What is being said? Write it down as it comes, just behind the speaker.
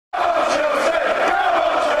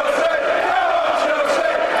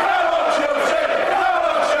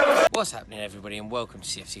What's happening, everybody, and welcome to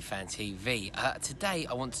CFC Fan TV. Today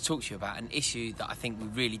I want to talk to you about an issue that I think we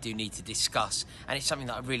really do need to discuss, and it's something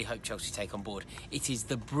that I really hope Chelsea take on board. It is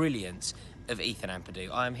the brilliance of Ethan Ampadu.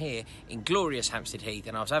 I am here in glorious Hampstead Heath,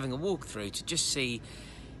 and I was having a walk through to just see,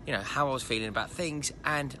 how I was feeling about things,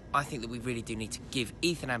 and I think that we really do need to give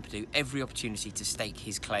Ethan Ampadu every opportunity to stake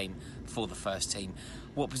his claim for the first team.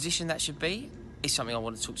 What position that should be is something I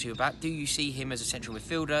want to talk to you about. Do you see him as a central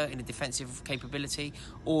midfielder in a defensive capability,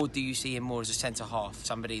 or do you see him more as a centre-half,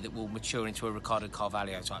 somebody that will mature into a Ricardo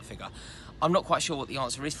Carvalho type figure? I'm not quite sure what the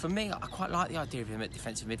answer is. For me, I quite like the idea of him at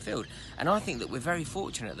defensive midfield, and I think that we're very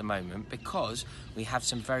fortunate at the moment because we have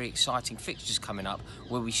some very exciting fixtures coming up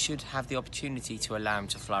where we should have the opportunity to allow him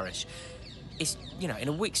to flourish. It's, in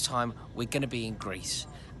a week's time, we're going to be in Greece,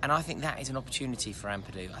 and I think that is an opportunity for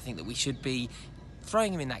Ampadu. I think that we should be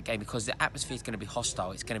throwing him in that game because the atmosphere is going to be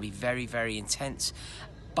hostile. It's going to be very, very intense,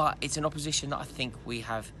 but it's an opposition that I think we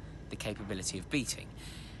have the capability of beating.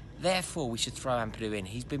 Therefore, we should throw Ampadu in.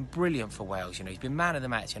 He's been brilliant for Wales. He's been man of the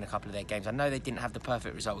match in a couple of their games. I know they didn't have the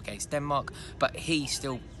perfect result against Denmark, but he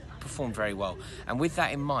still performed very well. And with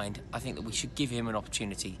that in mind, I think that we should give him an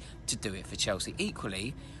opportunity to do it for Chelsea.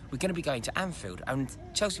 Equally, we're going to be going to Anfield, and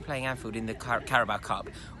Chelsea playing Anfield in the Carabao Cup,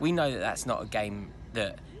 we know that that's not a game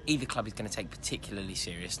that either club is going to take particularly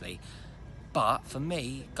seriously. But for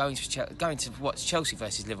me, going to watch Chelsea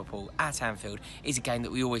versus Liverpool at Anfield is a game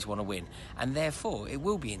that we always want to win, and therefore it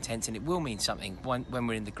will be intense and it will mean something when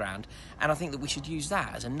we're in the ground. And I think that we should use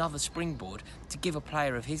that as another springboard to give a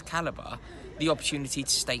player of his calibre the opportunity to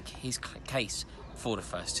stake his case for the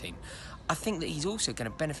first team. I think that he's also going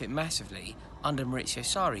to benefit massively under Maurizio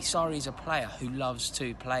Sarri. Sarri is a player who loves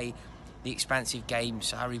to play the expansive game,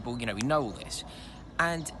 Sarri ball, we know all this.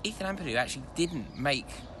 And Ethan Ampadu actually didn't make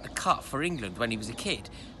the cut for England when he was a kid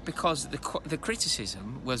because the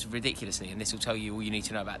criticism was ridiculously, and this will tell you all you need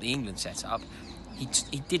to know about the England setup,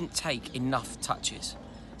 he didn't take enough touches.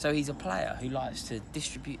 So he's a player who likes to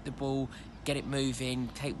distribute the ball, get it moving,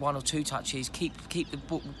 take one or two touches, keep the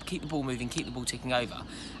ball moving, keep the ball ticking over.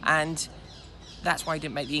 And that's why he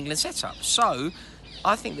didn't make the England setup. So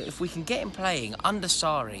I think that if we can get him playing under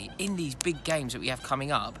Sarri in these big games that we have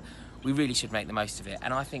coming up, we really should make the most of it.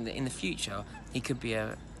 And I think that in the future, he could be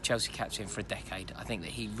a Chelsea captain for a decade. I think that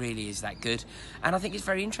he really is that good. And I think it's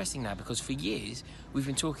very interesting now because for years, we've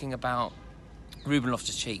been talking about Ruben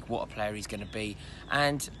Loftus-Cheek, what a player he's going to be.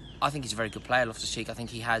 And I think he's a very good player, Loftus-Cheek. I think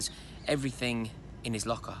he has everything in his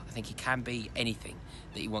locker. I think he can be anything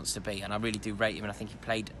that he wants to be. And I really do rate him. And I think he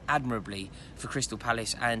played admirably for Crystal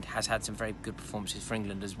Palace and has had some very good performances for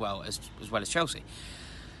England as well as Chelsea.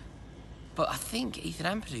 But I think Ethan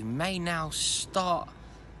Ampadu may now start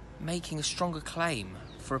making a stronger claim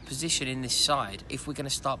for a position in this side if we're going to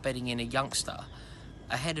start betting in a youngster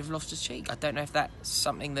ahead of Loftus-Cheek. I don't know if that's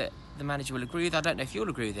something that the manager will agree with. I don't know if you'll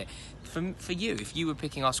agree with it. For you, if you were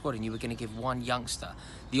picking our squad and you were going to give one youngster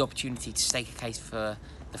the opportunity to stake a case for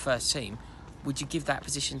the first team, would you give that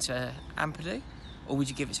position to Ampadu or would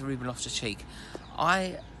you give it to Ruben Loftus-Cheek?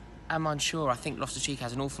 I am unsure. I think Loftus-Cheek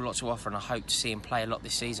has an awful lot to offer and I hope to see him play a lot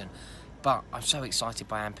this season. But I'm so excited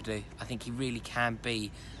by Ampadu. I think he really can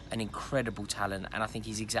be an incredible talent, and I think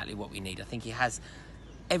he's exactly what we need. I think he has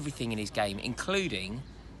everything in his game, including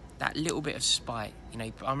that little bit of spite.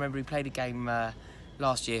 I remember he played a game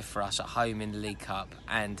last year for us at home in the League Cup,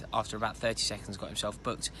 and after about 30 seconds got himself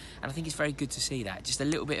booked. And I think it's very good to see that. Just a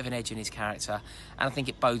little bit of an edge in his character, and I think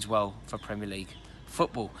it bodes well for Premier League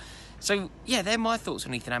football. So, yeah, they're my thoughts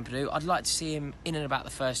on Ethan Ampadu. I'd like to see him in and about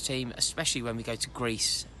the first team, especially when we go to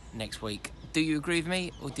Greece next week. Do you agree with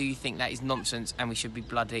me, or do you think that is nonsense and we should be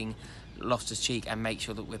blooding Loftus-Cheek and make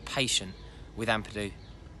sure that we're patient with Ampadu?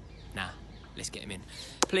 Nah, let's get him in.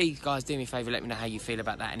 Please, guys, do me a favour, let me know how you feel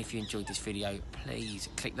about that, and if you enjoyed this video, please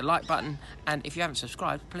click the like button, and if you haven't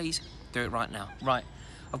subscribed, please do it right now. Right,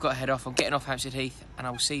 I've got to head off. I'm getting off Hampstead Heath, and I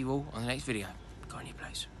will see you all on the next video. Go on, you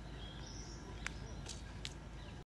place.